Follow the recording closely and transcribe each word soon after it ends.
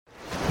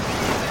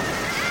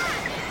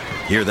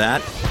Hear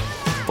that?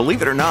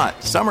 Believe it or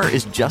not, summer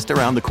is just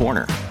around the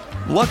corner.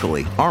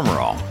 Luckily, Armor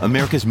All,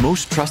 America's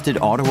most trusted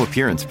auto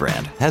appearance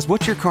brand, has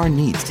what your car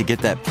needs to get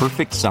that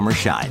perfect summer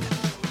shine.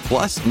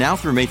 Plus, now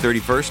through May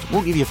 31st,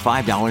 we'll give you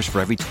 $5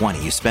 for every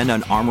 $20 you spend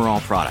on Armor All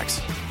products.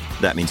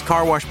 That means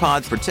car wash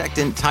pods,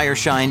 protectant, tire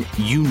shine,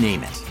 you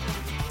name it.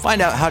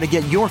 Find out how to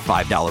get your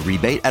 $5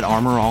 rebate at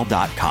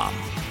armorall.com.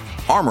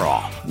 Armor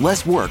All,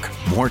 less work,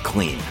 more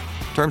clean.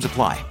 Terms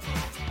apply.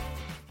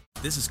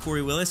 This is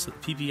Corey Willis with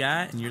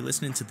PVI, and you're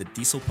listening to the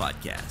Diesel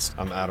Podcast.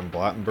 I'm Adam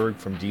Blattenberg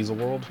from Diesel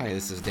World. Hi,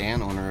 this is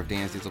Dan, owner of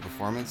Dan's Diesel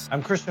Performance.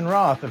 I'm Christian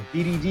Roth of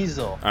BD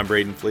Diesel. I'm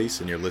Braden Fleece,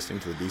 and you're listening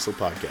to the Diesel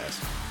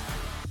Podcast.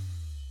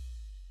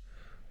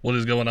 What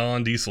is going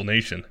on, Diesel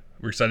Nation?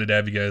 We're excited to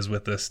have you guys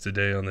with us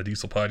today on the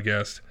Diesel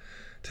Podcast.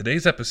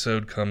 Today's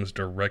episode comes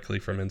directly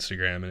from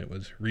Instagram, and it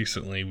was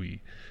recently we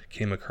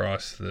came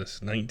across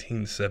this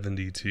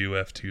 1972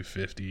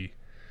 F250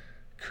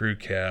 crew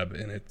cab,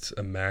 and it's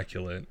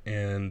immaculate.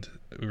 And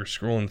we were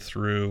scrolling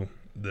through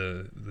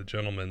the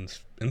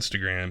gentleman's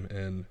Instagram,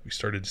 and we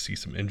started to see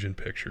some engine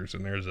pictures,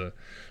 and there's a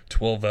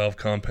 12-valve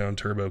compound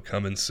turbo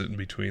Cummins sitting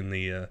between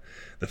the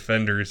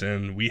fenders,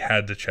 and we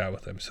had to chat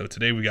with him. So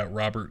today we got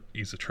Robert.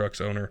 He's the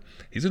truck's owner.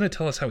 He's going to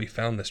tell us how he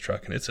found this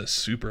truck, and it's a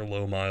super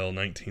low-mile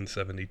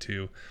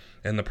 1972,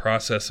 and the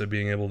process of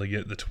being able to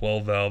get the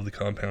 12-valve, the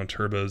compound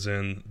turbos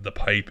in, the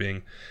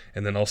piping,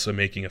 and then also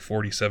making a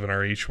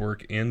 47RH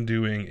work and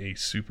doing a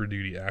Super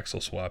Duty axle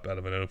swap out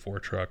of an 04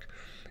 truck.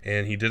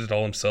 And he did it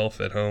all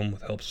himself at home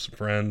with help of some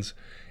friends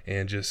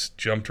and just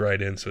jumped right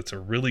in. So it's a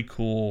really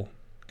cool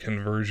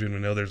conversion.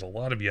 We know there's a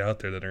lot of you out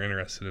there that are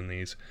interested in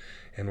these,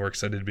 and we're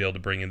excited to be able to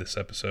bring you this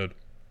episode.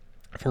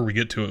 Before we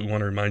get to it, we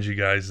want to remind you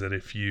guys that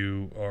if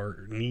you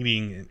are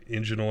needing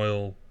engine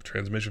oil,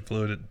 transmission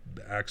fluid,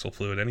 axle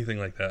fluid, anything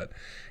like that,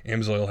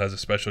 AMSOIL has a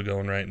special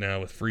going right now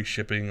with free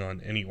shipping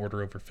on any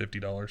order over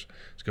 $50.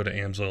 Just go to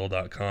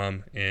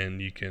amsoil.com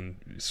and you can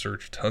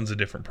search tons of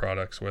different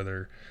products,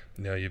 whether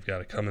you've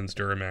got a Cummins,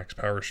 Duramax,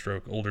 Power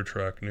Stroke, older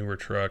truck, newer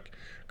truck,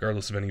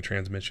 regardless of any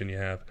transmission you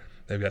have.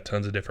 They've got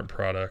tons of different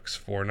products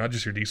for not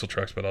just your diesel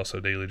trucks, but also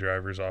daily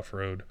drivers,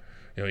 off-road,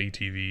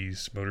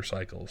 ATVs,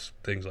 motorcycles,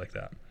 things like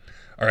that.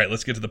 All right,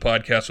 let's get to the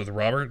podcast with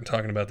Robert and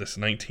talking about this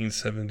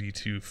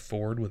 1972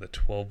 Ford with a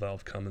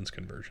 12-valve Cummins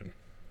conversion.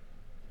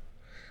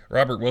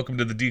 Robert, welcome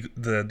to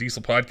the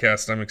Diesel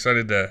Podcast. I'm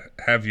excited to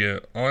have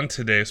you on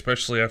today,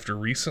 especially after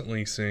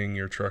recently seeing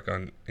your truck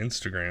on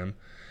Instagram.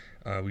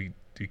 We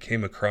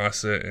came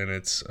across it, and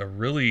it's a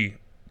really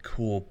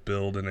cool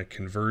build and a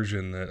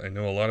conversion that I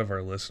know a lot of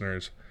our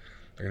listeners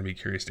are going to be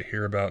curious to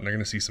hear about, and they're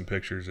going to see some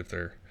pictures if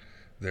they're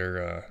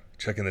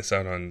checking this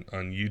out on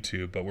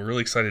YouTube. But we're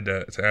really excited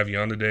to have you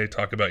on today,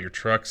 talk about your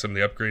truck, some of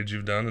the upgrades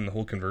you've done, and the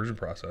whole conversion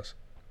process.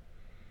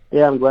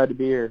 Yeah, I'm glad to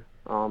be here.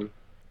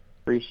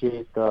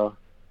 Appreciate the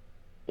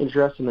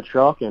interest in the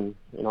truck, and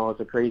it's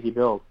a crazy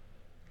build.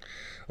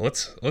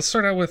 Let's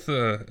start out with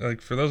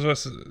for those of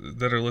us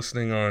that are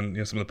listening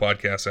on some of the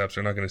podcast apps,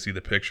 they're not going to see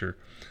the picture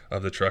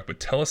of the truck,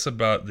 but tell us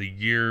about the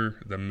year,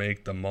 the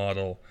make, the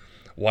model,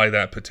 why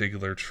that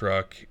particular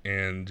truck,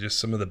 and just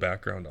some of the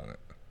background on it.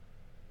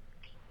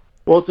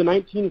 Well, it's a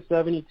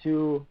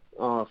 1972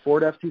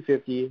 Ford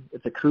F250.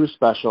 It's a crew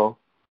special.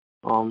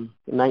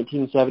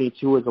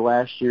 1972 was the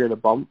last year of the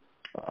bump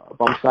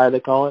side, they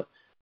call it.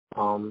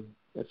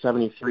 At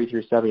 73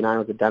 through 79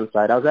 was the dent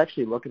side. I was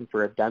actually looking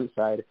for a dent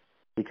side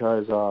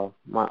because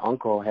my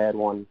uncle had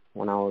one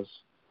when I was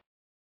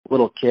a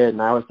little kid,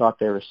 and I always thought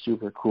they were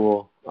super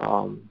cool.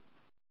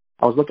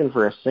 I was looking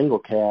for a single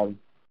cab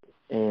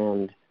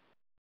and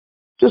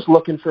just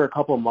looking for a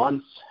couple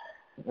months,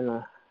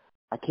 and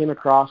I came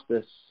across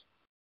this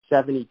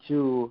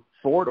 72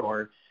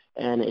 four-door,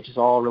 and it just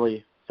all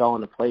really fell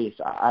into place.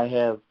 I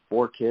have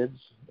 4 kids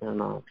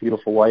and a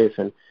beautiful wife,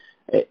 and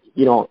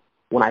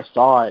when I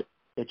saw it,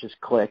 it just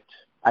clicked.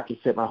 I could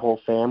fit my whole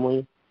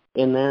family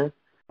in there.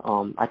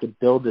 I could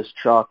build this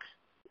truck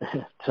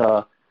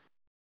to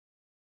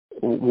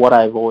what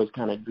I've always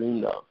kind of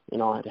dreamed of,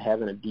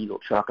 having a diesel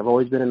truck. I've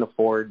always been into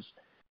Fords,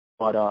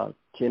 but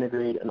to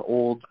integrate an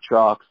old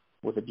truck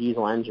with a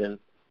diesel engine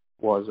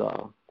was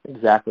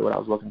exactly what I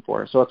was looking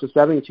for. So it's a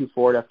 72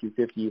 Ford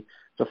F250. It's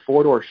a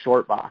 4-door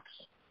short box.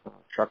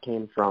 Truck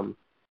came from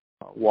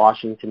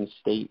Washington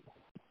State.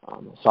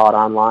 Saw it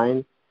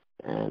online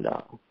and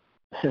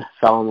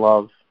fell in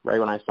love right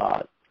when I saw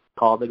it.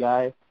 Called the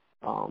guy.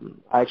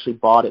 I actually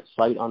bought it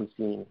sight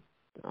unseen.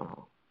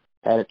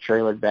 Had it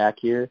trailered back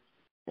here,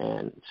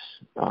 and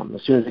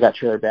as soon as it got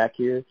trailered back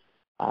here,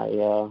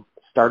 I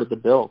started the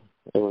build.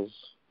 It was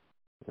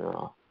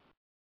a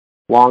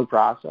long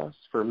process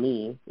for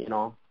me,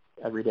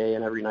 every day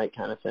and every night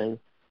kind of thing,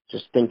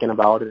 just thinking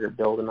about it or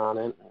building on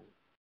it.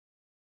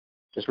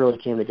 Just really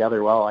came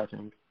together well, I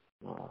think.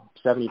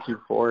 72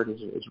 Ford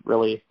is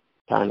really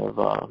kind of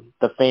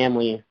the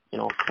family,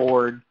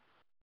 Ford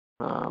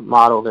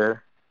model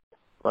there.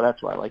 Well,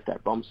 that's why I like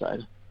that bump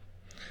side.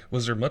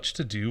 Was there much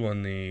to do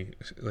on the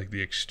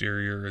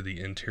exterior or the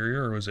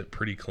interior, or was it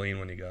pretty clean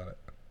when you got it?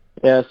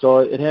 Yeah, so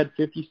it had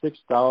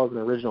 56,000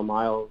 original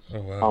miles.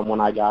 Oh, wow.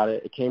 When I got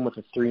it. It came with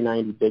a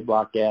 390 big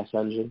block gas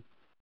engine.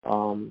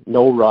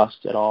 No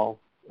rust at all.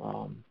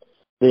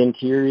 The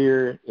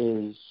interior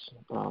is,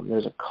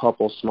 there's a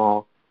couple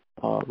small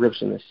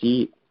rips in the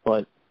seat,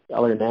 but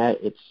other than that,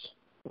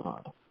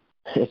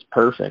 it's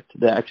perfect.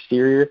 The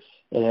exterior,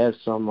 it has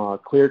some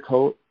clear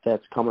coat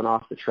that's coming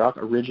off the truck,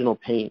 original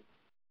paint.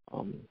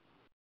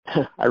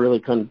 I really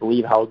couldn't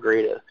believe how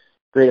great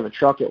of a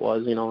truck it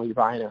was. You know, you're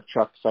buying a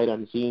truck sight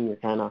unseen, you're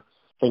kind of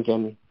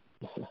thinking,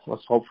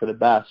 let's hope for the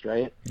best,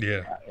 right?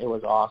 Yeah. It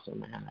was awesome,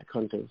 man. I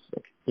couldn't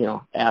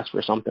have, asked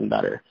for something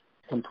better.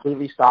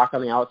 Completely stock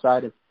on the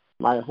outside. And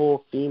my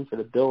whole theme for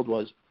the build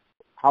was,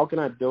 how can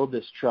I build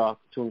this truck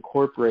to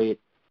incorporate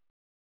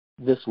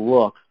this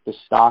look, this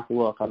stock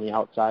look on the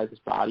outside of this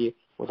body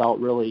without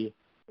really,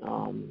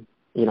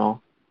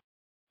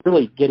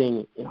 really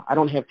getting, I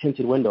don't have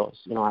tinted windows.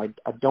 I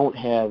don't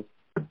have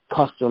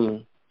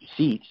custom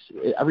seats.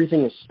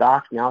 Everything is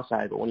stock on the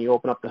outside, but when you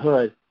open up the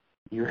hood,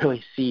 you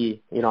really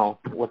see,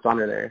 what's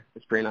under there.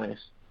 It's pretty nice.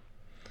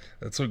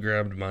 That's what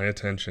grabbed my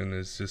attention,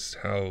 is just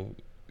how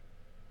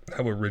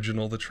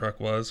original the truck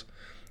was.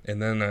 And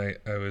then I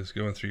was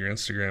going through your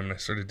Instagram and I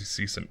started to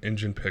see some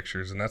engine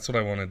pictures, and that's what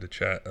I wanted to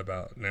chat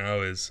about now,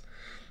 is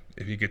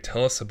if you could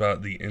tell us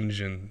about the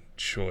engine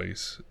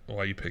choice,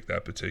 why you picked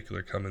that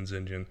particular Cummins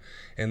engine,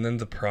 and then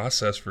the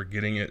process for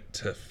getting it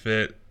to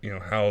fit,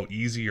 how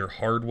easy or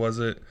hard was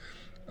it?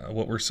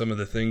 What were some of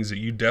the things that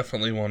you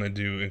definitely wanted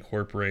to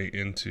incorporate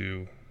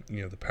into,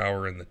 the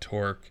power and the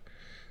torque,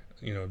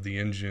 of the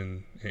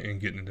engine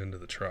and getting it into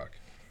the truck?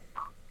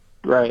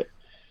 Right.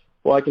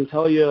 Well, I can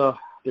tell you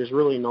there's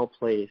really no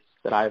place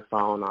that I've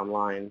found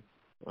online,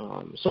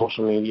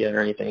 social media or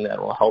anything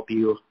that will help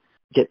you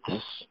get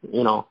this,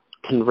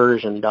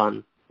 conversion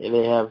done.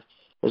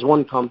 There's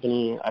one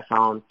company I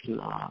found,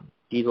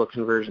 diesel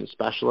conversion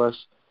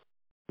specialists.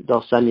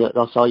 They'll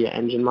sell you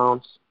engine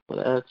mounts.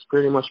 That's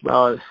pretty much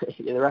about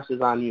it. The rest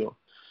is on you.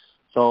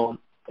 So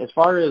as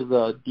far as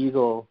the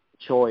diesel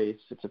choice,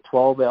 it's a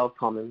 12-valve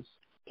Cummins,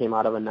 came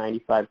out of a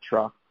 95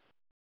 truck.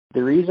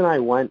 The reason I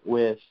went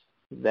with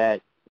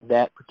that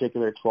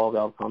particular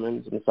 12-valve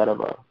Cummins instead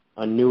of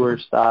a newer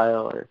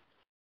style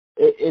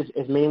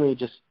is mainly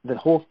just the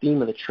whole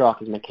theme of the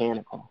truck is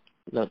mechanical.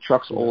 The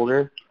truck's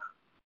older.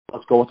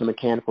 Let's go with a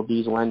mechanical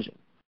diesel engine.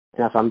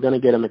 And if I'm going to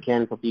get a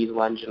mechanical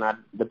diesel engine,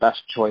 the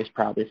best choice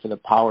probably for the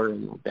power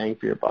and bang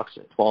for your bucks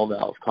is a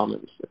 12-valve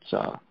Cummins. It's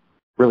a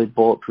really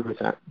bulletproof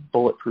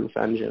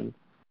engine.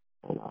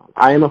 And,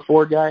 I am a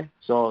Ford guy,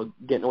 so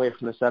getting away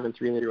from the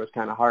 7.3-liter was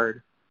kind of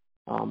hard,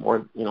 or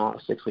a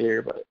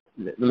 6-liter. But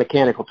the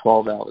mechanical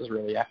 12-valve is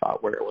really, I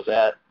thought, where it was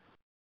at.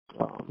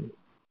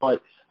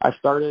 But I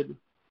started,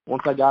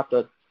 once I got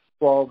the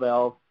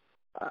 12-valve,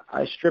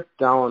 I stripped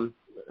down,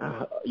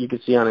 you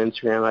can see on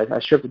Instagram, I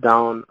stripped it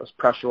down, I was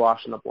pressure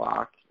washing the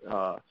block,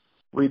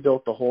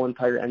 rebuilt the whole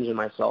entire engine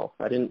myself.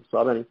 I didn't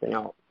sub anything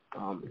out.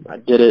 I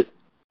did it.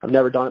 I've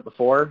never done it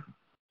before,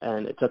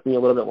 and it took me a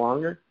little bit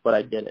longer, but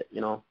I did it,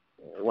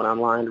 Went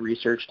online,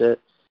 researched it.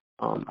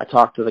 I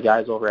talked to the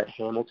guys over at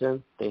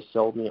Hamilton. They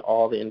sold me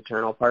all the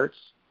internal parts.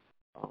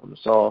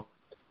 So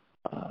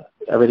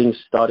everything's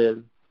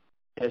studded,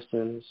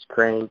 pistons,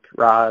 crank,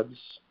 rods,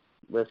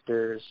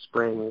 lifters,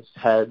 springs,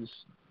 heads.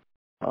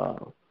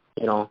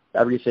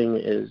 Everything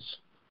is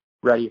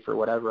ready for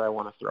whatever I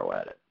want to throw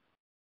at it.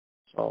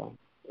 So,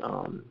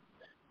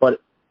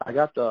 but I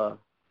got the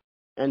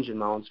engine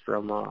mounts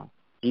from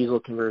diesel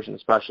conversion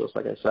specialist,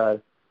 like I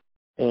said.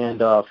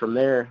 And from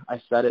there,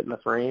 I set it in the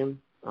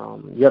frame.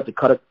 You have to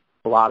cut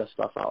a lot of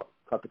stuff out,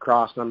 cut the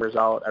cross numbers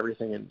out,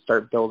 everything, and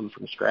start building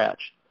from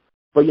scratch.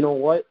 But you know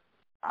what?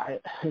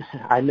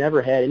 I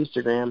never had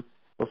Instagram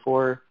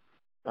before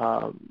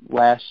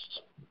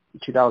last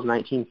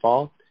 2019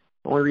 fall.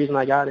 The only reason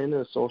I got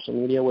into social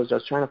media was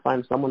just trying to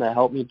find someone to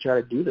help me try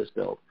to do this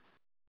build.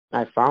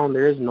 I found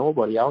there is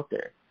nobody out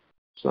there.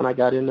 So then I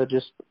got into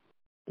just,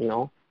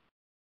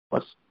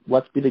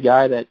 let's be the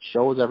guy that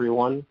shows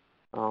everyone.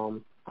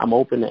 I'm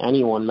open to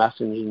anyone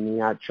messaging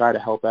me. I try to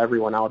help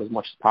everyone out as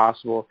much as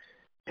possible.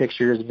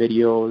 Pictures,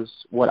 videos,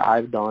 what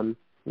I've done.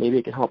 Maybe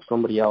it can help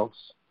somebody else,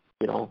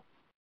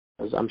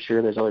 because I'm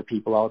sure there's other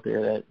people out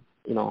there that,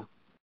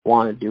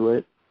 want to do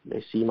it.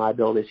 They see my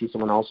build, they see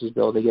someone else's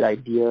build, they get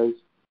ideas.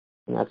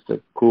 And that's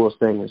the coolest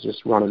thing, is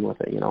just running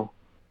with it,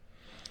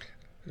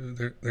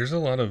 There's a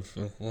lot of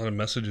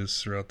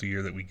messages throughout the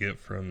year that we get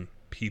from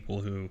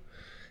people who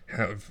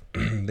have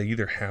they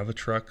either have a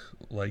truck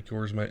like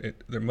yours.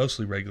 They're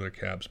mostly regular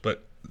cabs,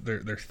 but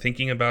they're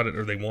thinking about it,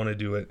 or they want to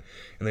do it,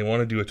 and they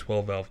want to do a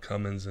 12-valve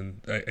Cummins.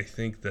 And I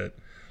think that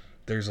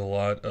there's a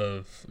lot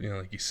of,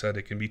 like you said,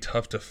 it can be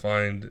tough to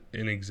find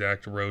an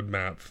exact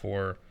roadmap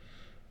for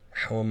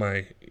how am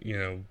I,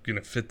 going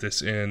to fit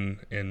this in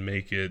and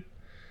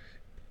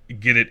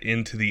get it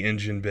into the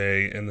engine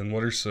bay, and then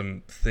what are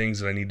some things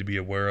that I need to be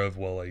aware of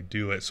while I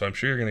do it. So I'm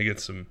sure you're going to get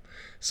some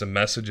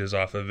messages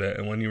off of it.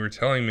 And when you were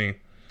telling me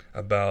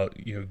about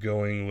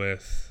going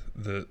with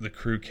the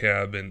crew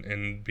cab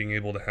and being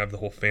able to have the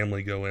whole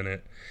family go in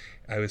it,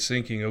 I was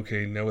thinking,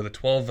 okay, now with a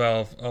 12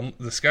 valve,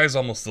 the sky's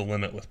almost the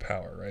limit with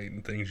power, right?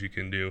 And things you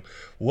can do.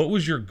 What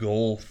was your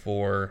goal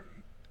for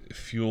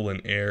fuel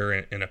and air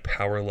and a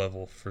power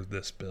level for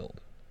this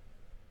build?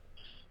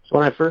 So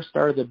when I first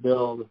started the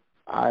build,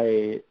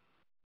 I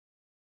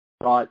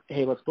thought,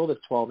 hey, let's build a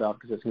 12 valve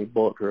because it's going to be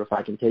bulletproof.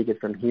 I can take it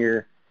from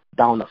here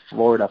down to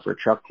Florida for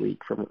truck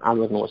week. I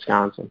live in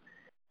Wisconsin.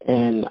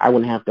 And I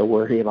wouldn't have to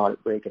worry about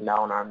it breaking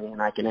down on me.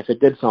 And if it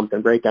did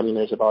something break,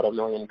 there's about 1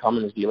 million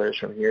Cummins dealers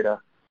from here to,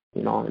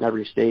 in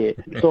every state.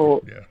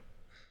 So Yeah.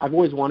 I've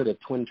always wanted a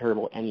twin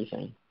turbo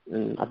anything,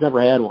 and I've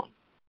never had one.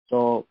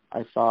 So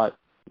I thought,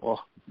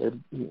 well, there's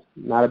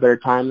not a better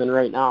time than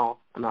right now.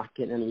 I'm not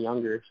getting any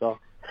younger. So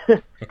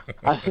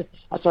I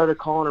started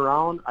calling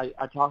around.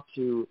 I talked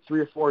to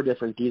 3 or 4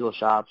 different diesel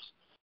shops,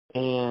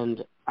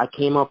 and I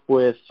came up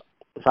with,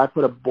 if I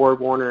put a Borg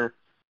Warner,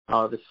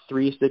 the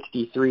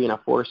 363 and a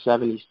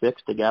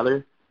 476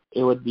 together,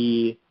 it would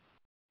be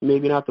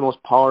maybe not the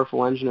most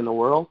powerful engine in the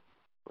world.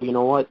 But you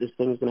know what? This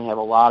thing's going to have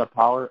a lot of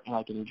power, and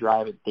I can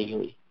drive it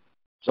daily.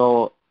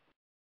 So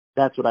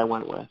that's what I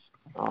went with.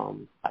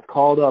 I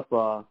called up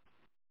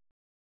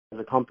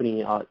the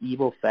company,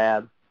 Evo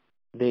Fab.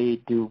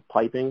 They do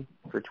piping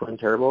for twin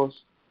turbos,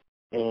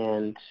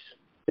 and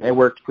it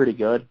worked pretty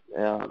good.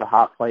 The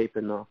hot pipe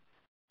and the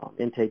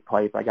intake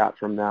pipe I got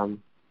from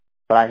them,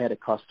 but I had to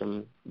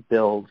custom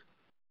build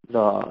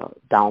the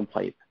down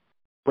pipe,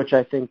 which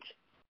I think,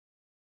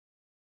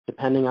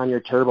 depending on your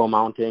turbo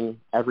mounting,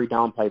 every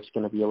down pipe's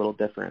going to be a little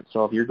different.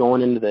 So if you're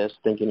going into this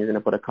thinking you're going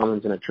to put a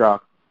Cummins in a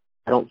truck,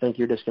 I don't think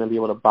you're just going to be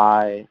able to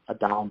buy a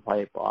down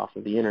pipe off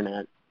of the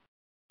internet.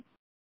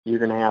 You're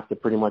going to have to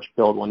pretty much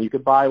build one. You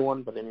could buy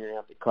one, but then you're going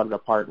to have to cut it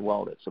apart and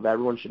weld it. So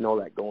everyone should know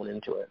that going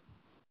into it.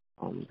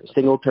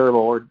 Single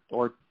turbo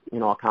or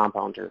a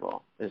compound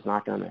turbo is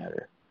not going to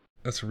matter.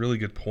 That's a really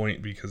good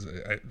point, because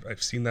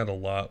I've seen that a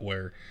lot,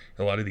 where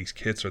a lot of these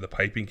kits, or the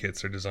piping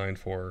kits, are designed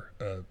for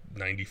a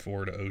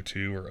 94 to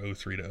 02 or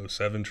 03 to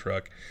 07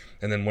 truck.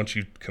 And then once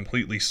you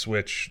completely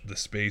switch the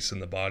space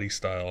and the body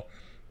style,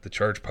 the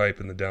charge pipe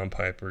and the down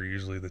pipe are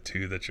usually the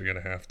two that you're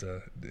going to have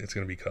to, it's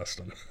going to be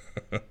custom.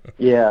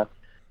 Yeah.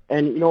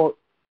 And,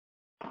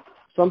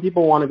 some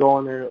people want to go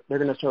on there, they're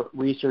going to start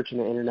researching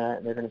the internet,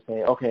 and they're going to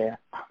say, okay,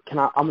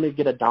 I'm going to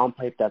get a down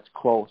pipe that's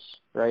close,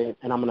 right?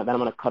 And I'm going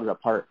to cut it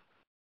apart.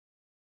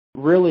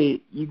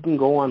 Really, you can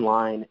go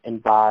online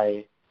and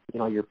buy,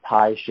 your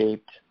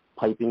pie-shaped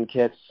piping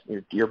kits,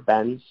 your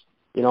bends,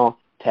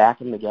 tack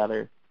them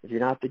together. If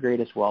you're not the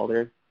greatest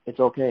welder, it's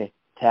okay.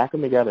 Tack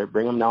them together.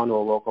 Bring them down to a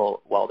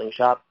local welding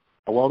shop.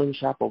 A welding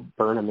shop will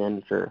burn them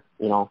in for,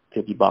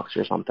 $50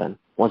 or something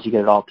once you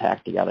get it all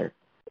tacked together.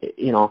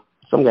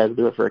 Some guys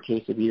do it for a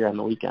case of beer on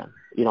the weekend.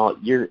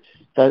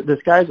 The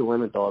sky's the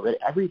limit, though. But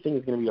everything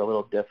is going to be a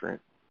little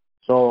different.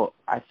 So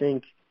I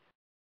think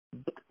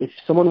if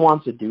someone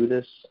wants to do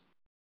this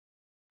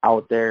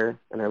out there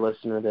and they're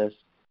listening to this,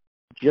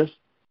 just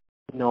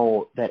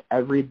know that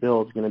every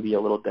build is going to be a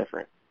little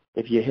different.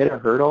 If you hit a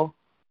hurdle,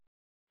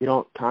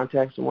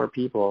 contact some more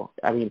people.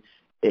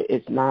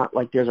 It's not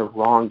like there's a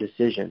wrong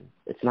decision.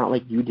 It's not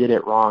like you did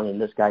it wrong and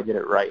this guy did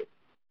it right.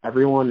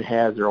 Everyone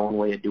has their own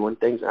way of doing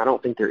things, and I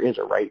don't think there is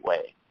a right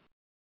way.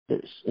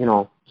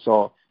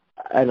 So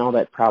I know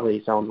that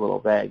probably sounds a little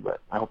vague, but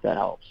I hope that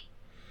helps.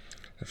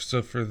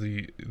 So for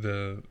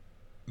the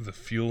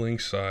fueling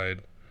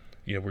side,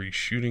 were you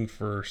shooting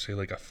for, say,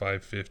 like a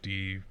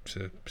 550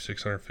 to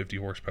 650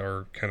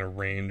 horsepower kind of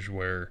range,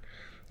 where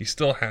you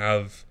still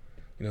have,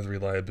 the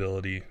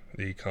reliability,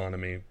 the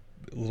economy,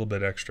 a little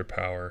bit extra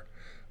power,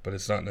 but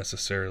it's not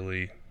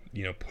necessarily,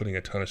 putting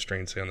a ton of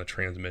strain, say, on the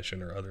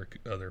transmission or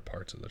other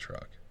parts of the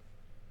truck?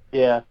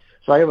 Yeah.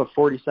 So I have a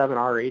 47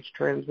 RH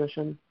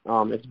transmission.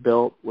 It's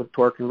built with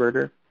torque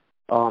converter.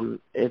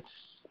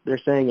 They're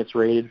saying it's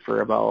rated for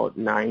about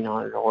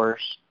 900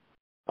 horse.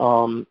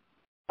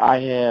 I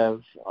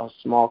have a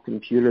small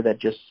computer that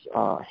just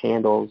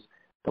handles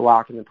the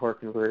lock and the torque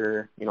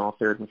converter,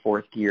 third and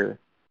fourth gear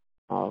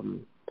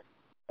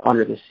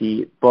under the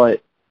seat.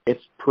 But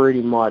it's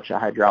pretty much a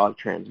hydraulic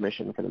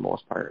transmission for the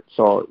most part.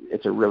 So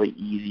it's a really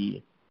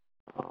easy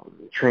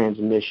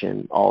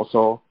transmission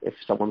also if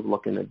someone's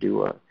looking to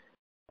do a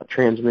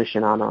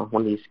transmission on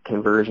one of these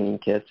conversion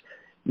kits.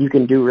 You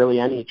can do really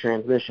any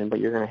transmission, but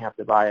you're going to have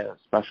to buy a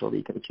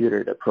specialty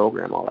computer to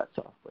program all that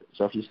stuff.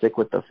 So if you stick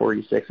with the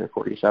 46 or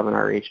 47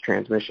 RH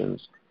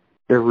transmissions,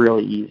 they're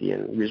really easy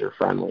and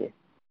user-friendly.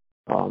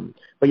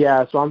 But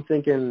yeah, so I'm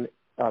thinking,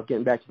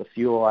 getting back to the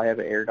fuel, I have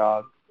an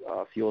AirDog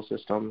fuel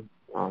system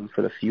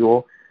for the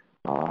fuel.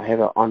 I have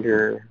an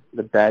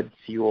under-the-bed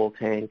fuel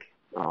tank.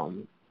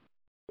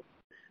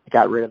 I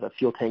got rid of the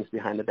fuel tanks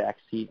behind the back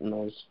seat in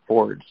those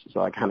Fords,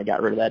 so I kind of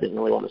got rid of that. I didn't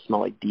really want to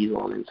smell like diesel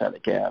on the inside the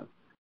cab.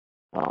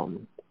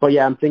 But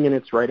yeah, I'm thinking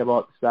it's right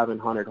about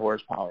 700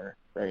 horsepower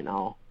right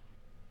now.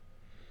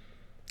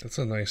 That's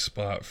a nice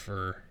spot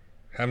for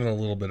having a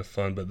little bit of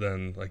fun, but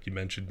then, like you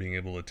mentioned, being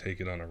able to take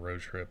it on a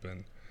road trip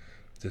and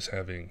just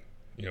having,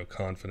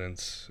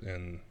 confidence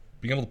and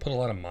being able to put a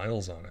lot of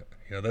miles on it.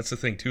 That's the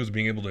thing too, is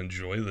being able to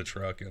enjoy the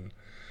truck and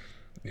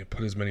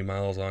put as many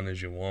miles on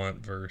as you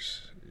want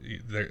versus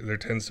there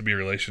tends to be a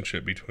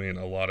relationship between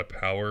a lot of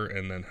power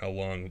and then how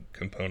long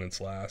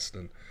components last,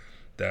 and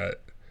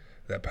that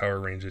power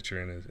range that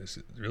you're in is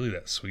really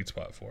that sweet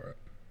spot for it.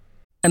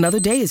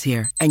 Another day is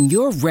here, and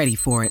you're ready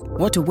for it.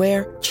 What to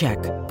wear? Check.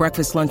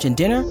 Breakfast, lunch, and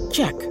dinner?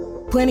 Check.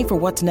 Planning for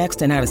what's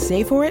next and how to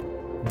save for it?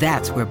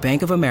 That's where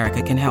Bank of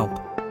America can help.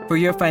 For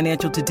your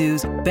financial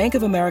to-dos, Bank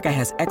of America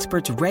has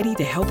experts ready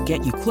to help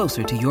get you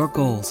closer to your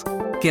goals.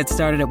 Get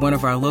started at one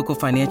of our local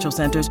financial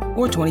centers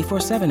or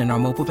 24/7 in our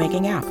mobile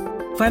banking app.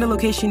 Find a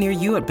location near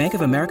you at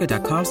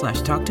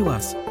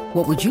bankofamerica.com/talktous.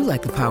 What would you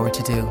like the power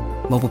to do?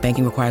 Mobile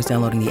banking requires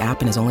downloading the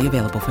app and is only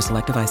available for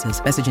select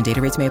devices. Message and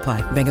data rates may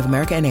apply. Bank of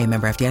America N.A.,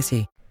 member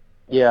FDIC.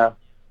 Yeah,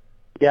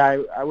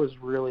 I was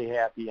really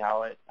happy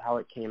how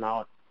it came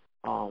out.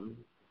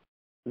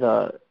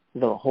 The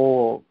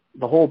whole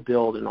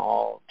build and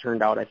all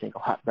turned out, I think, a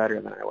lot better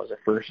than I was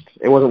at first.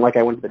 It wasn't like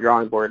I went to the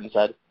drawing board and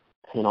said,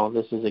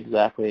 this is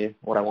exactly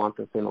what I want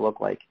this thing to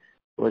look like.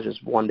 It was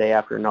just one day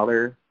after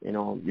another.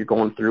 You're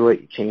going through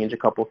it, you change a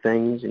couple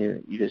things,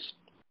 and you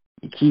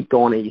keep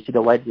going, and you see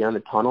the light at the end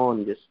of the tunnel,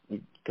 and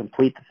you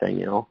complete the thing.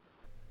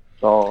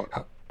 So,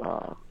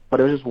 but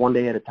it was just one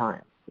day at a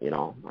time. I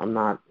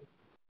don't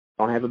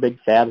have a big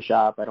fab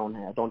shop. I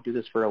don't do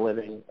this for a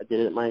living. I did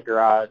it in my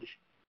garage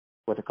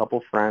with a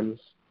couple friends.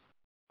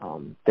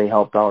 They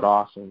helped out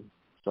awesome.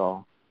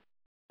 So,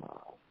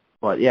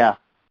 but yeah,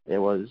 it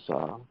was.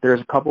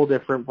 There's a couple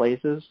different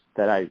places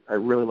that I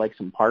really like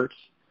some parts.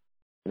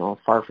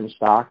 Far from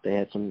stock, they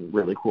had some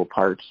really cool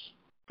parts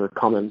for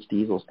Cummins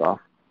diesel stuff.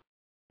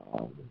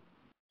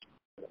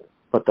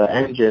 But the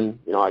engine,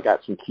 I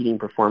got some Keating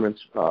Performance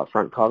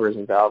front covers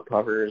and valve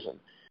covers, and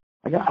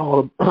I got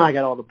all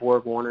the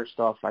Borg Warner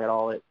stuff. I got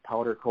all it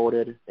powder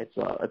coated. It's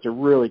a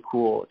really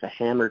cool. It's a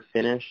hammered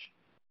finish,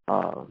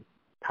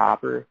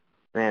 copper.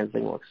 Man, the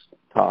thing looks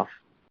tough.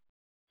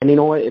 And you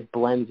know what? It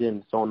blends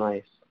in so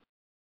nice,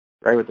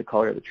 right with the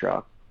color of the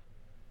truck.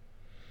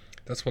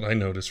 That's what I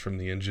noticed from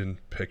the engine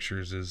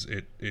pictures is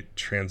it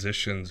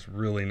transitions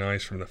really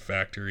nice from the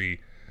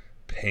factory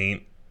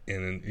paint,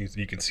 and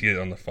you can see it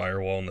on the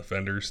firewall and the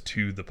fenders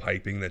to the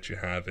piping that you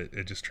have.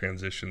 It just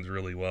transitions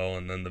really well,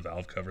 and then the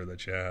valve cover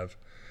that you have,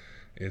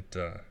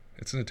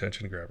 it's an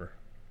attention grabber.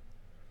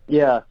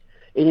 Yeah,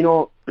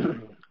 and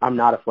I'm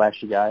not a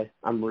flashy guy.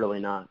 I'm really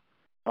not.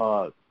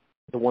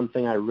 The one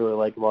thing I really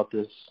like about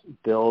this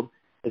build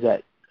is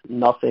that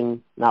not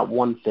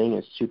one thing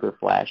is super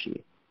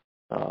flashy.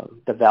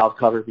 The valve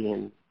cover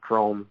being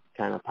chrome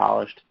kind of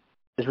polished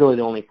is really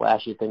the only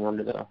flashy thing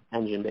under the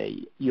engine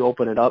bay. You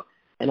open it up,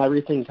 and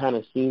everything kind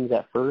of seems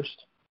at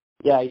first.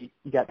 Yeah, you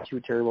got two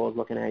turbos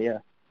looking at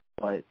you,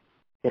 but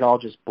it all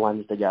just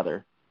blends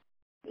together.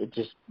 It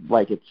just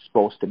like it's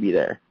supposed to be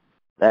there.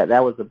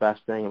 That was the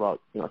best thing about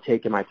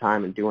taking my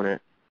time and doing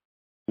it,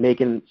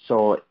 making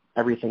so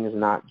everything is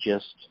not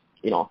just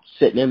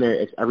sitting in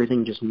there.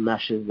 Everything just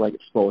meshes like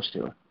it's supposed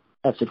to.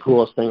 That's the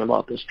coolest thing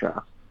about this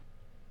truck.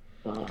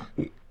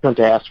 Not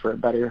to ask for a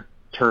better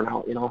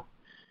turnout,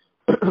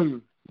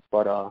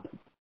 but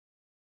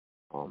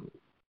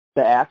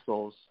the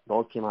axles,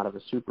 those came out of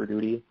a Super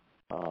Duty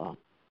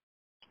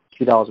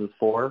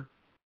 2004.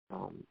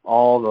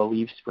 All the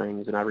leaf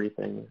springs and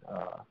everything,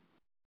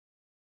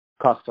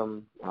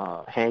 custom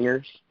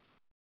hangers.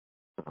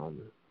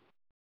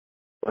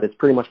 But it's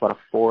pretty much about a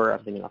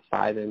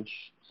 5-inch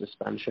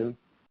suspension,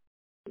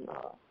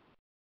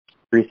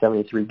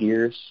 373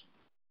 gears,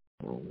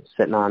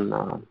 sitting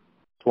on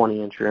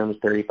 20-inch rims,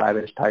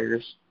 35-inch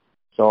tires.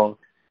 So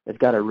it's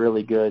got a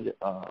really good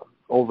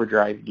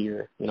overdrive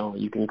gear.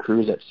 You can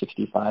cruise at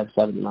 65,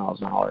 70 miles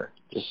an hour,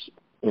 just,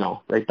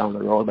 right down the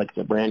road like it's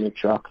a brand new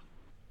truck.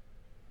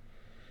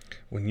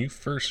 When you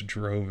first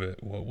drove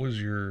it, what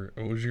was your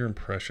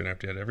impression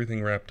after you had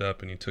everything wrapped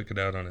up and you took it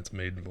out on its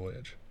maiden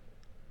voyage?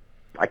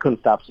 I couldn't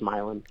stop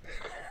smiling.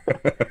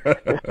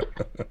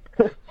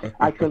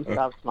 I couldn't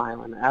stop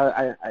smiling.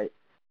 I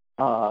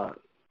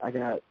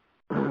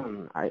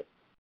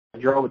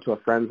drove it to a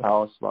friend's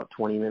house about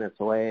 20 minutes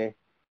away,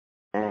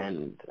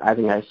 and I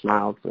think I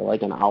smiled for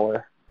like an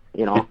hour,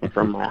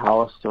 from my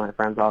house to my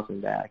friend's house and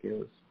back.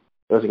 It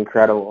was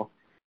incredible.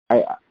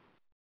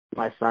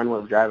 My friend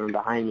was driving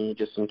behind me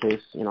just in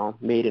case,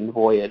 maiden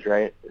voyage,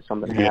 right? If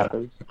something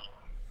happens.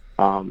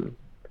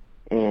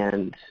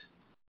 And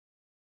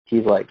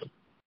he's like,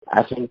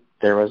 I think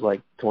there was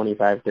like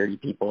 25, 30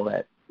 people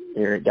that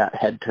got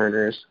head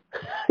turners.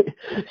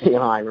 I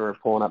remember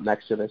pulling up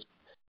next to this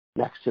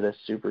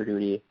Super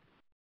Duty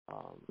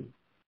on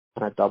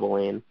a double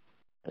lane,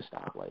 a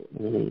stoplight.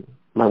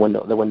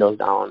 Mm-hmm. The window's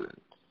down.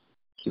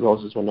 He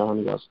rolls his window and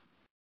he goes,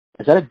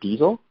 "Is that a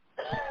diesel?"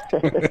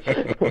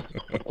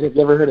 And if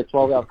you ever heard a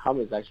 12-valve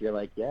Cummins, actually, you're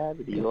like, yeah,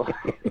 the diesel.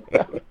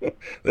 They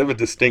have a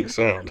distinct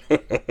sound.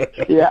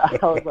 Yeah,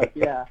 I was like,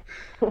 yeah.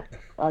 That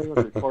was a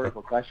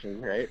rhetorical question,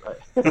 right?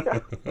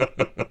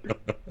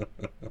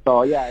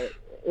 So yeah,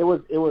 it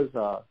was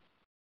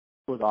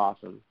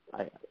awesome,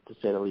 to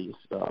say the least.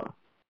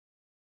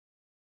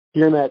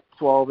 Hearing that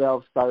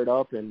 12-valve start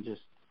up and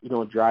just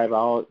drive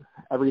out,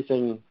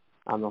 everything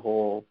on the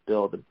whole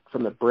build,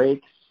 from the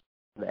brakes,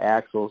 the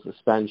axle,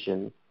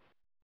 suspension.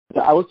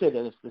 I would say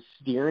that the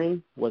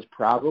steering was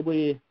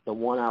probably the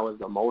one I was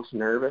the most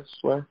nervous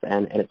with,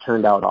 and it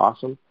turned out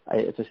awesome.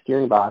 It's a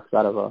steering box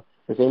out of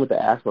the same with the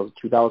axle,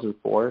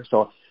 2004.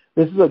 So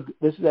this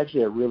is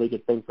actually a really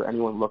good thing for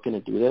anyone looking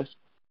to do this.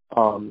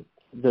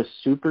 The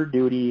Super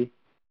Duty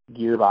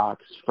gearbox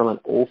from an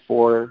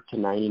 04 to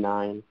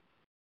 99,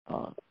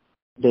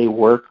 they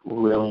work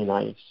really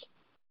nice.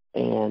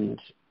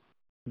 And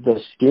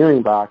the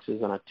steering box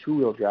is on a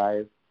two-wheel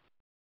drive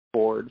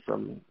Ford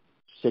from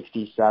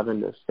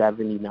 67 to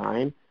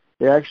 79.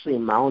 They're actually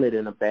mounted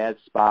in a bad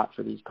spot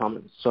for these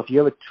Cummins. So if you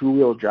have a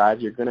two-wheel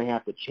drive, you're going to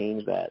have to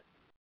change that.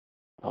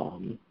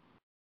 And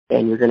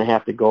you're going to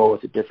have to go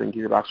with a different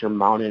gearbox or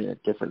mount it in a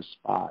different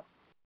spot.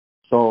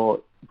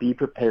 So be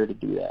prepared to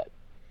do that.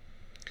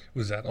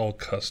 Was that all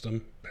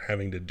custom,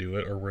 having to do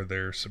it, or were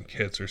there some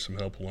kits or some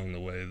help along the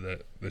way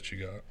that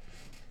you got?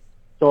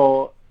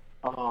 So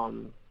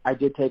I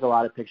did take a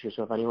lot of pictures,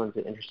 so if anyone's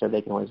interested,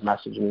 they can always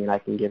message me, and I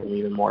can give them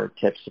even more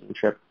tips and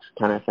tricks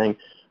kind of thing.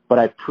 But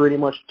I pretty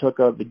much took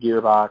out the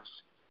gearbox,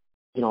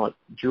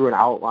 drew an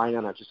outline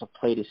on just a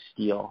plate of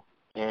steel,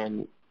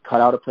 and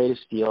cut out a plate of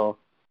steel.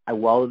 I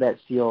welded that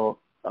steel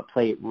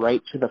plate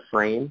right to the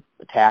frame,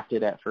 tacked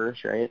it at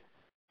first, right?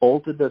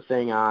 Bolted the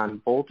thing on,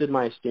 bolted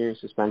my steering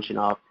suspension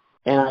up,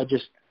 and I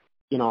just,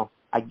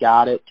 I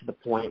got it to the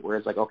point where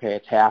it's like, okay,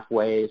 it's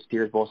halfway, it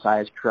steers both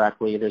sides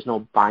correctly, there's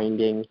no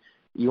binding.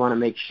 You want to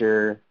make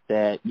sure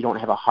that you don't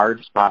have a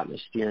hard spot in the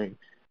steering.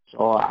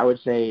 So I would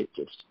say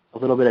it's a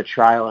little bit of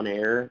trial and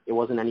error. It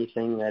wasn't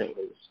anything that it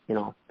was,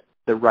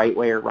 the right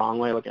way or wrong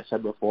way, like I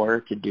said before,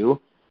 to do.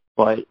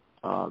 But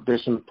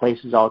there's some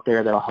places out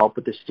there that'll help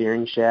with the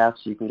steering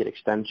shafts. You can get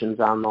extensions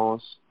on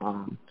those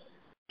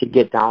to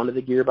get down to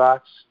the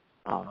gearbox.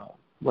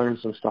 Learn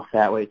some stuff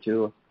that way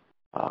too.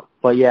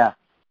 But yeah,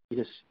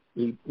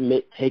 you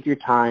take your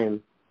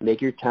time,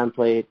 make your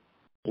template,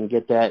 and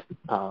get that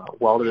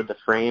welded to the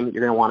frame.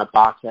 You're going to want to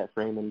box that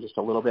frame in just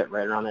a little bit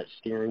right around that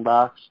steering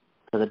box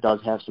because it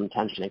does have some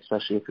tension,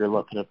 especially if you're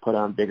looking to put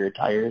on bigger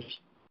tires.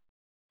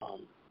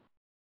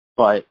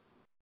 But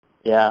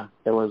yeah,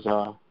 it was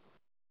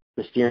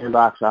the steering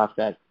box off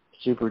that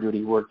Super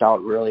Duty worked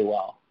out really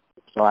well.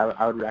 So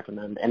I would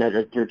recommend, and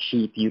they're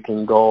cheap. You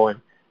can go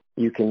and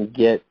you can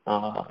get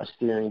a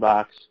steering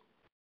box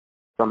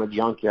from a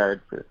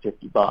junkyard for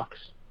 $50.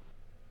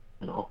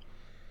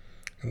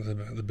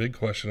 The big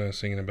question I was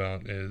thinking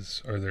about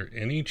is, are there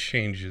any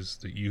changes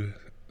that you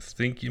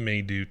think you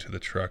may do to the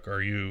truck?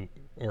 Are you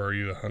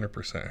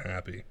 100%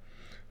 happy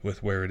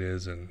with where it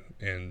is and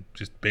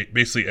just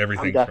basically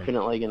everything? I'm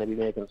definitely going to be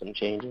making some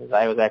changes.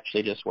 I was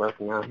actually just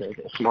working on it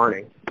this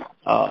morning.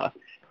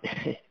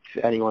 If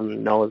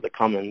anyone knows the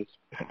Cummins,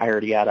 I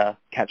already got a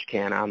catch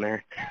can on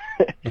there.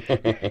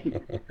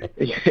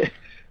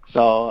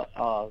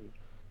 So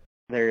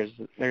there's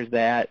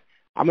that.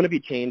 I'm going to be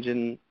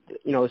changing.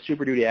 The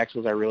Super Duty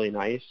axles are really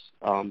nice,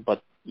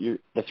 but the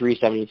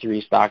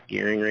 373 stock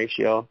gearing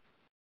ratio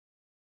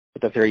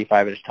with the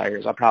 35-inch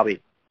tires, I'll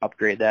probably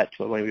upgrade that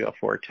to maybe a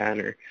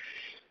 410 or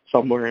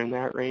somewhere in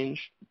that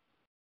range.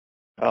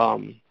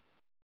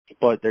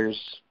 But there's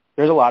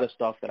a lot of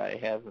stuff that I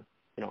have,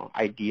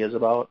 ideas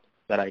about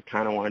that I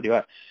kind of want to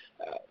do.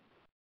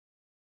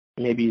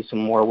 Maybe some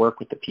more work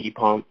with the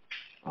P-pump,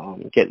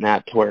 getting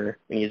that to where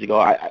it needs to go.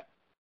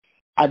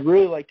 I'd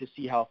really like to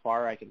see how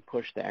far I can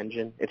push the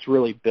engine. It's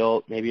really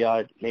built. Maybe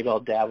I'll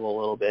dabble a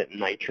little bit in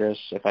nitrous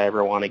if I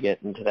ever want to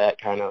get into that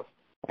kind of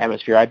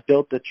atmosphere. I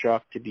built the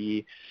truck to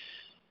be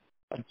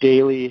a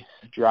daily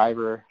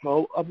driver,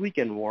 a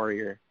weekend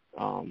warrior.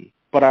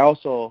 But I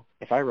also,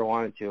 if I ever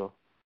wanted to,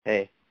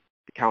 hey,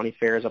 the county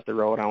fair is up the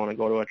road. I want to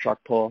go to a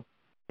truck pull.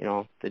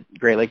 The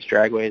Great Lakes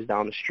Dragway is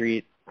down the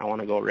street. I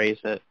want to go race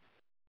it.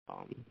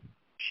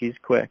 She's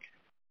quick,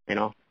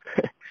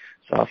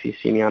 So if you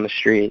see me on the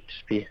street,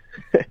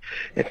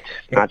 it's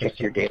not just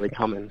your daily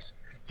Cummins.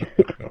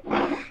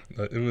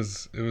 It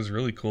was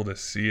really cool to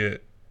see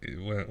it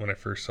when I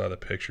first saw the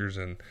pictures,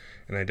 and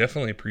I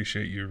definitely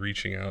appreciate you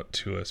reaching out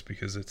to us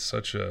because it's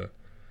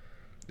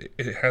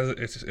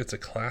it's a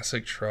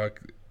classic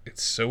truck.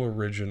 It's so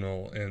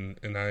original, and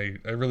I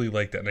really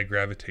like that, and I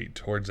gravitate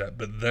towards that.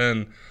 But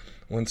then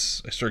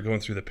once I start going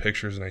through the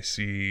pictures and I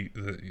see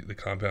the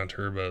compound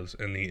turbos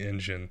and the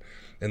engine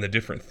and the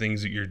different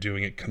things that you're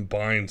doing, it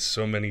combines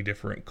so many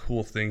different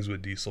cool things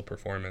with diesel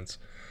performance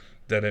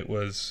that it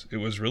was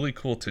really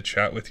cool to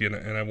chat with you.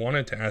 And I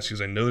wanted to ask you,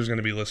 because I know there's going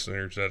to be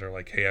listeners that are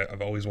like, hey,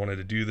 I've always wanted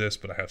to do this,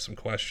 but I have some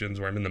questions,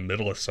 or I'm in the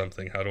middle of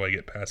something. How do I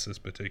get past this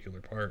particular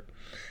part?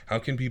 How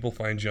can people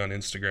find you on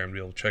Instagram to be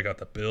able to check out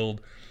the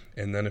build?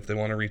 And then if they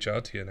want to reach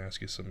out to you and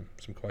ask you some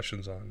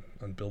questions on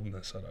building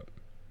this setup.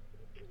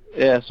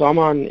 Yeah, so I'm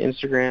on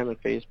Instagram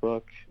and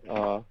Facebook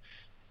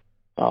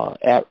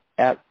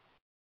at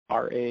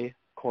R.A.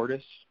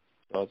 Cordus.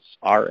 So it's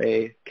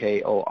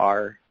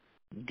RAKORDUS.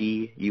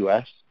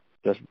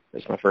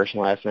 That's my first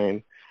and last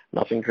name.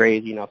 Nothing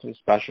crazy, nothing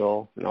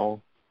special,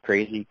 no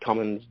crazy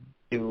Cummins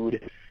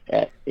dude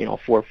at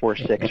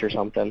 4.46 or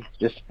something.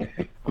 Just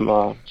I'm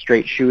a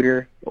straight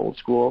shooter, old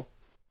school.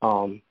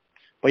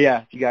 But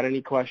yeah, if you got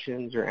any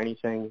questions or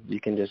anything, you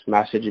can just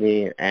message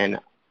me, and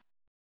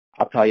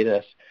I'll tell you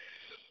this.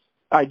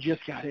 I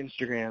just got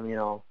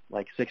Instagram,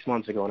 like 6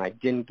 months ago, and I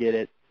didn't get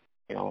it,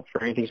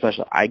 for anything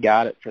special. I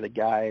got it for the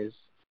guys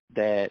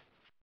that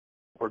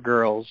or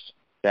girls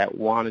that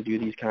want to do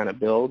these kind of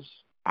builds.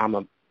 I'm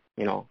an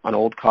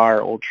old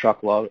car, old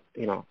truck love,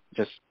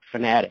 just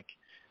fanatic.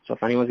 So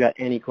if anyone's got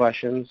any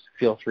questions,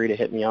 feel free to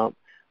hit me up.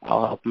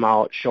 I'll help them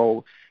out,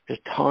 show there's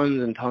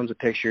tons and tons of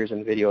pictures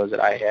and videos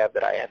that I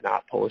have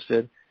not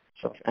posted.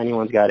 So if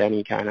anyone's got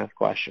any kind of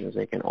questions,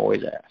 they can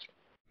always ask.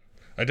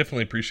 I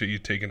definitely appreciate you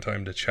taking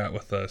time to chat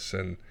with us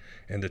and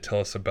to tell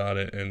us about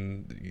it,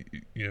 and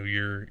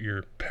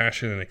your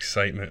passion and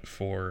excitement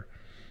for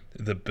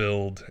the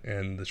build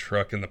and the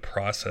truck and the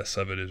process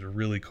of it is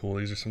really cool.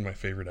 These are some of my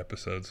favorite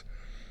episodes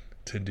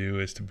to do,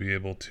 is to be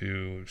able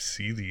to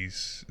see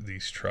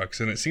these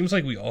trucks, and it seems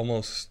like we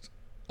almost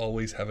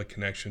always have a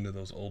connection to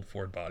those old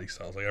Ford body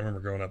styles. Like I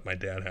remember growing up, my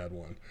dad had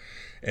one,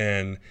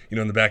 and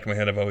in the back of my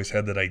head I've always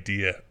had that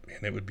idea,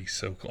 and it would be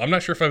so cool. I'm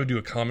not sure if I would do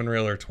a common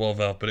rail or a 12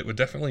 valve, but it would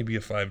definitely be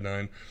a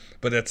 5.9.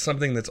 But that's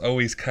something that's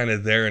always kind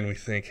of there, and we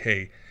think,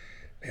 hey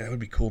man, that would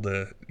be cool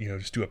to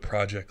just do a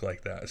project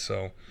like that.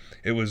 So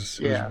it was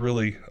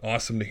really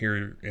awesome to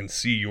hear and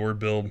see your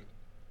build.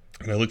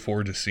 And I look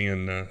forward to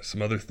seeing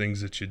some other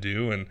things that you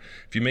do. And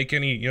if you make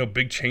any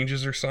big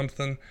changes or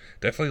something,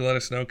 definitely let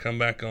us know. Come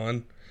back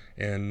on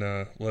and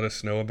let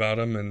us know about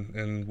them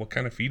and what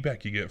kind of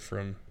feedback you get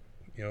from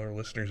our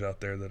listeners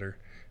out there that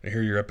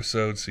hear your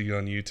episodes, see you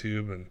on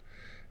YouTube,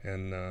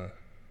 and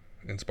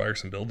inspire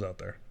some builds out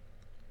there.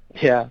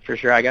 Yeah, for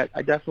sure. I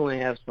definitely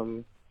have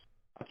some.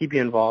 I'll keep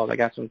you involved. I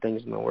got some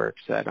things in the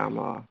works that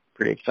I'm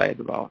pretty excited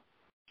about.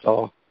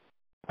 So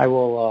I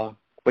will.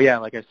 But yeah,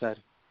 like I said,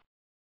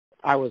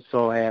 I was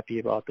so happy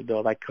about the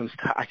build. I couldn't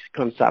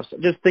stop.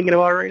 Just thinking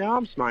about it right now,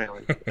 I'm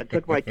smiling. I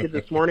took my kids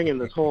this morning, and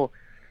this whole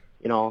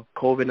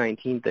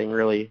COVID-19 thing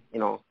really,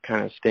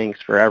 kind of stinks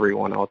for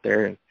everyone out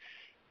there, and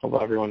hope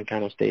everyone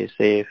kind of stays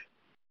safe.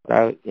 But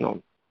I,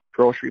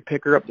 grocery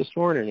picker up this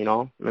morning,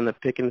 I'm in the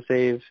pick and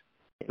save,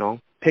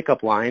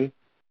 pickup line,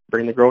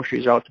 bring the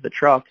groceries out to the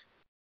truck.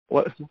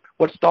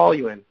 What stall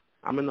you in?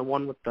 I'm in the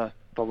one with the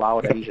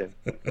loud engine.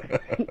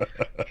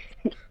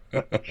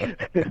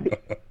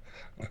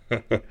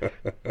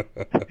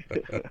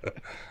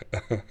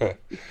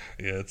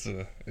 Yeah,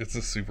 it's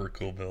a super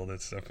cool build.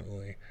 It's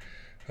definitely,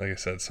 like I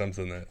said,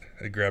 something that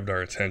it grabbed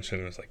our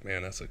attention. It was like,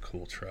 man, that's a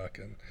cool truck,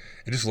 and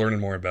just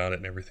learning more about it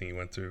and everything you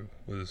went through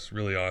was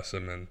really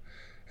awesome. And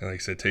like I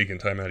said, taking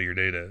time out of your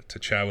day to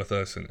chat with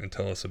us and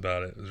tell us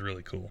about it was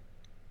really cool.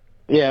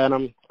 Yeah,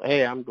 and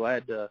I'm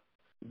glad to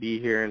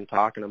be here and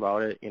talking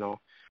about it.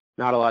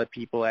 Not a lot of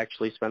people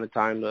actually spend the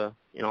time to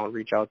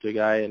reach out to a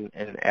guy and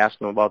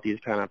ask him about these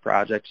kind of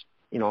projects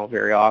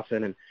very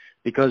often. And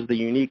because the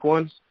unique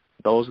ones,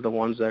 those are the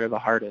ones that are the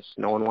hardest.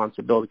 No one wants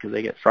to build because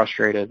they get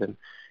frustrated, and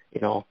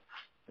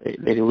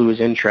they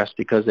lose interest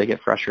because they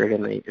get frustrated,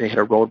 and they hit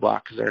a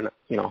roadblock because they're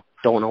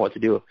don't know what to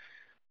do.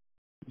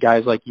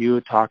 Guys like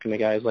you talking to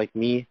guys like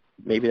me,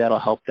 maybe that'll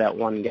help that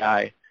one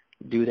guy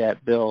do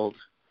that build,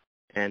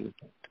 and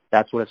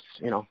that's what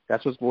it's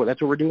that's what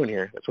we're doing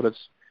here. That's what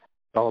it's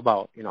all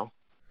about.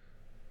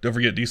 Don't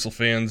forget, diesel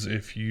fans,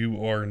 if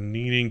you are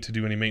needing to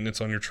do any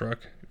maintenance on your truck,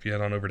 if you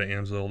head on over to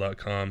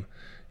amsoil.com,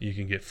 you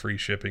can get free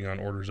shipping on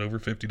orders over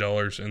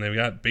 $50, and they've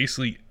got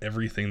basically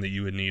everything that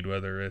you would need,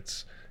 whether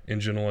it's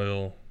engine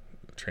oil,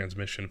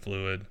 transmission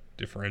fluid,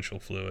 differential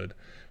fluid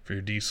for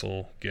your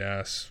diesel,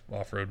 gas,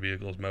 off-road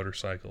vehicles,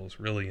 motorcycles,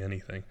 really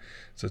anything.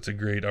 So it's a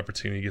great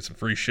opportunity to get some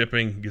free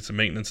shipping, get some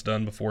maintenance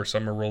done before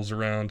summer rolls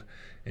around,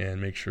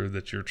 and make sure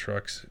that your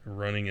truck's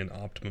running in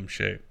optimum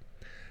shape.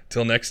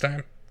 Till next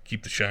time,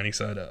 keep the shiny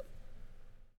side up.